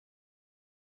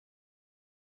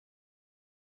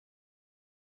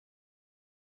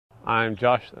I'm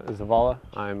Josh Zavala.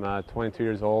 I'm 22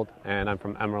 years old, and I'm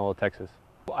from Amarillo, Texas.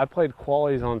 I played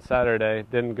qualies on Saturday.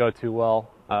 Didn't go too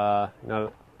well.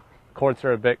 Courts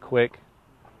are a bit quick,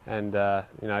 and I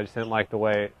just didn't like the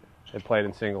way it played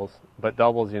in singles. But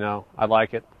doubles, I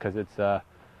like it because it's you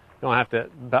don't have to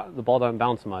the ball doesn't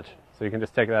bounce much, so you can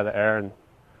just take it out of the air,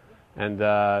 and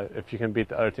if you can beat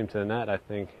the other team to the net, I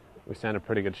think we stand a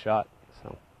pretty good shot.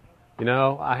 So.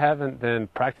 I haven't been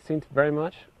practicing very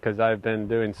much because I've been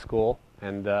doing school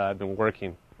and I've been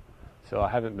working, so I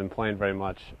haven't been playing very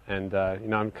much. And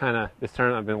I'm this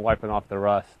tournament I've been wiping off the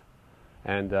rust,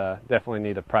 and definitely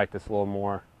need to practice a little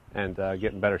more and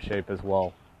get in better shape as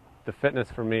well. The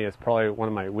fitness for me is probably one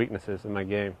of my weaknesses in my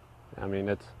game. I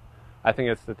think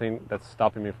it's the thing that's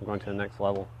stopping me from going to the next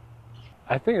level.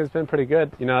 I think it's been pretty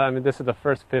good. This is the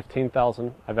first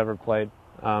 15,000 I've ever played.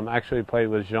 I actually played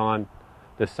with Jean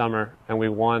this summer, and we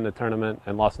won the tournament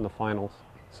and lost in the finals.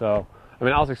 So,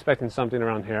 I was expecting something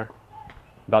around here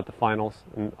about the finals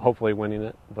and hopefully winning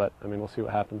it, but we'll see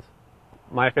what happens.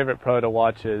 My favorite pro to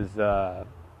watch is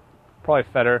probably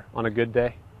Federer on a good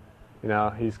day. I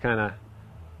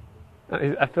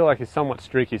feel like he's somewhat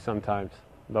streaky sometimes,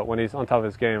 but when he's on top of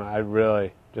his game, I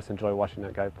really just enjoy watching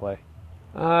that guy play.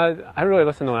 I really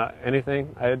listen to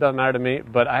anything. It doesn't matter to me,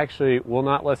 but I actually will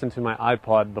not listen to my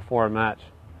iPod before a match,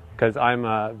 because I'm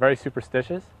very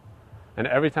superstitious, and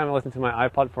every time I listen to my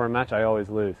iPod for a match, I always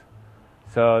lose.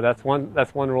 So that's one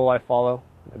rule I follow.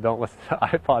 I don't listen to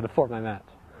iPod before my match.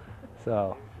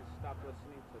 So. You should stop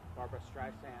listening to Barbara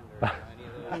Streisand or any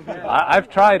of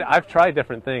those. I've tried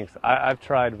different things. I've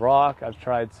tried rock. I've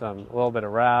tried a little bit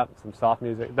of rap, some soft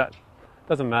music. That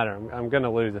doesn't matter. I'm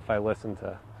gonna lose if I listen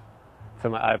to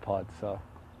my iPod. So,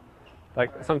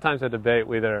 sometimes I debate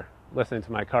whether listening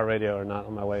to my car radio or not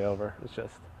on my way over. It's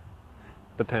just.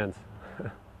 Depends.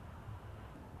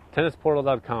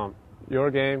 Tennisportal.com.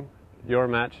 Your game, your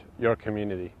match, your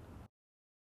community.